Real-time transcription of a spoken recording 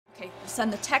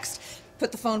send the text,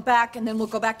 put the phone back, and then we'll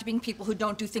go back to being people who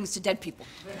don't do things to dead people.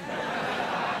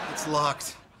 It's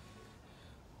locked.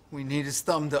 We need his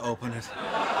thumb to open it.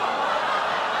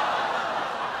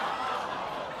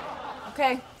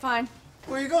 Okay, fine.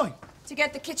 Where are you going? To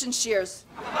get the kitchen shears.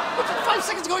 But 5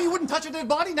 seconds ago, you wouldn't touch a dead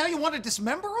body. Now you want to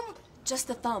dismember him? Just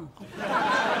the thumb.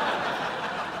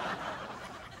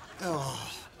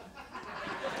 Oh.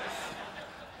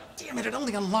 Damn it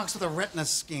only unlocks with a retina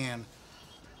scan.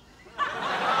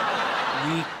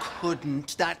 We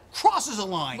couldn't. That crosses a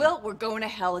line. Will, we're going to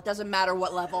hell. It doesn't matter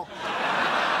what level.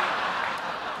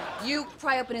 You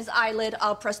pry open his eyelid,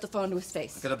 I'll press the phone to his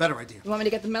face. I've got a better idea. You want me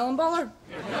to get the melon baller?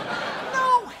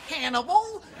 No,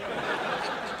 Hannibal.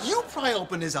 You pry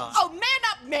open his eyes. Oh, man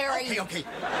up, Mary! Okay, okay.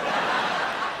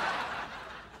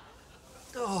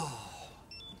 Oh.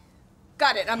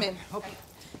 Got it, I'm in. Okay.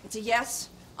 It's a yes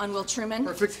on Will Truman.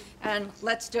 Perfect. And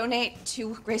let's donate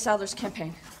to Grace Adler's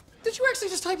campaign. Did you actually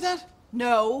just type that?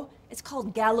 No, it's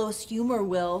called gallows humor,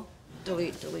 Will.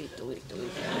 Delete, delete, delete,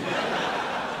 delete.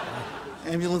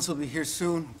 Ambulance will be here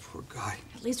soon. Poor guy.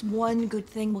 At least one good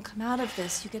thing will come out of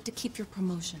this. You get to keep your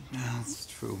promotion. Yeah, that's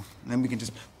true. And then we can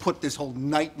just put this whole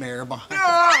nightmare behind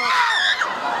us.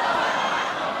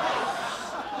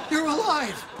 You're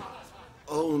alive.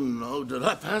 Oh, no. Did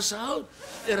I pass out?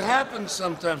 It happens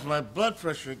sometimes. My blood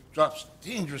pressure drops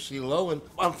dangerously low, and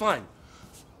I'm fine.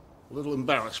 A little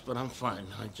embarrassed, but I'm fine.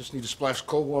 I just need to splash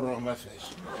cold water on my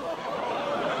face.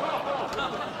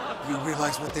 You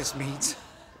realize what this means?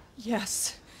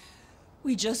 Yes.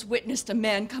 We just witnessed a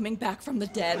man coming back from the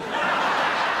dead.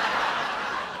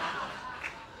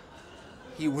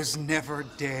 He was never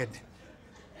dead.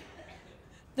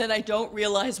 Then I don't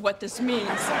realize what this means.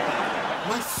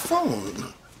 My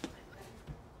phone.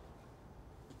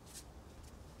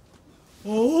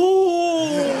 Oh!